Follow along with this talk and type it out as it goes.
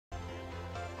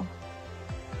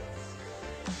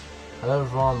Hello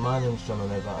everyone, my name is John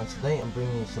and today I'm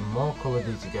bringing you some more Call of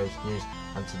Duty Ghost news,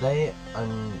 and today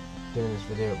I'm doing this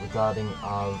video regarding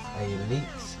of a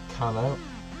leaked camo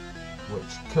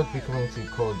which could be coming to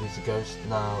Call of Duty Ghost.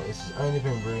 Now this has only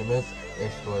been rumoured.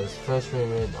 It was first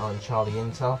rumoured on Charlie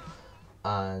Intel,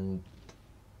 and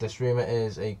this rumour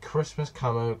is a Christmas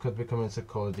camo could be coming to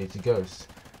Call of Duty Ghost.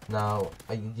 Now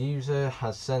a user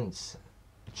has sent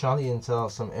Charlie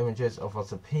Intel some images of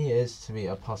what appears to be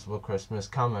a possible Christmas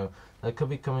camo that could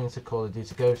be coming to Call of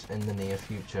Duty Ghost in the near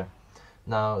future.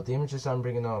 Now the images I'm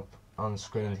bringing up on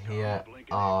screen here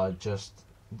are just,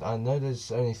 I know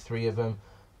there's only 3 of them,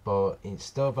 but it's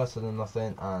still better than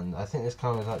nothing, and I think this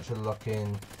camo is actually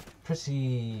looking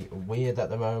pretty weird at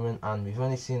the moment, and we've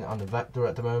only seen it on the Vector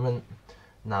at the moment.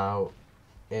 Now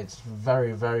it's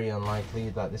very unlikely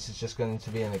that this is just going to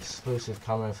be an exclusive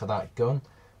camo for that gun.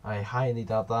 I highly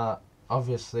doubt that.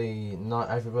 Obviously not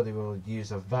everybody will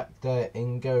use a Vector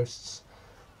in Ghosts.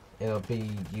 It'll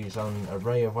be used on an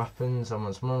array of weapons, and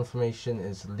once more information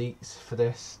is leaked for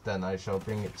this, then I shall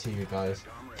bring it to you guys.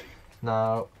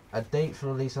 Now a date for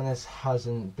release on this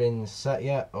hasn't been set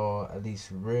yet, or at least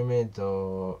rumoured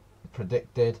or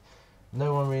predicted.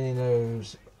 No one really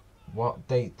knows what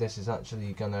date this is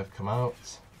actually going to come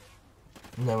out.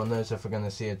 No one knows if we're going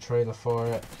to see a trailer for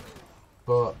it,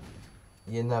 but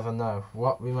you never know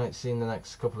what we might see in the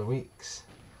next couple of weeks.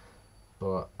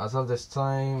 But as of this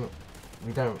time,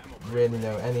 we don't really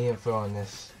know any info on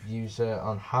this user,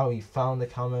 on how he found the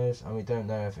camos, and we don't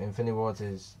know if Infinity Ward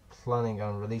is planning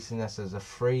on releasing this as a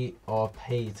free or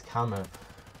paid camo.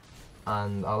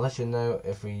 And I'll let you know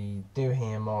if we do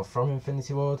hear more from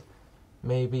Infinity Ward.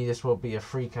 Maybe this will be a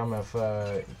free camo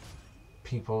for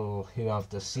people who have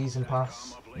the season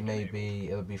pass. Maybe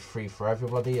it'll be free for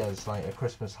everybody as like a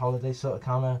Christmas holiday sort of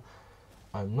camo.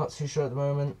 I'm not too sure at the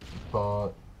moment, but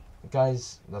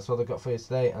guys, that's all I got for you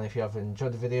today. And if you have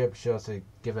enjoyed the video, be sure to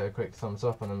give it a quick thumbs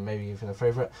up, and then maybe even a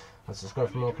favourite, and subscribe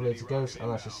for more Call of Duty Ghosts,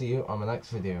 and I shall see you on the next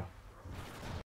video.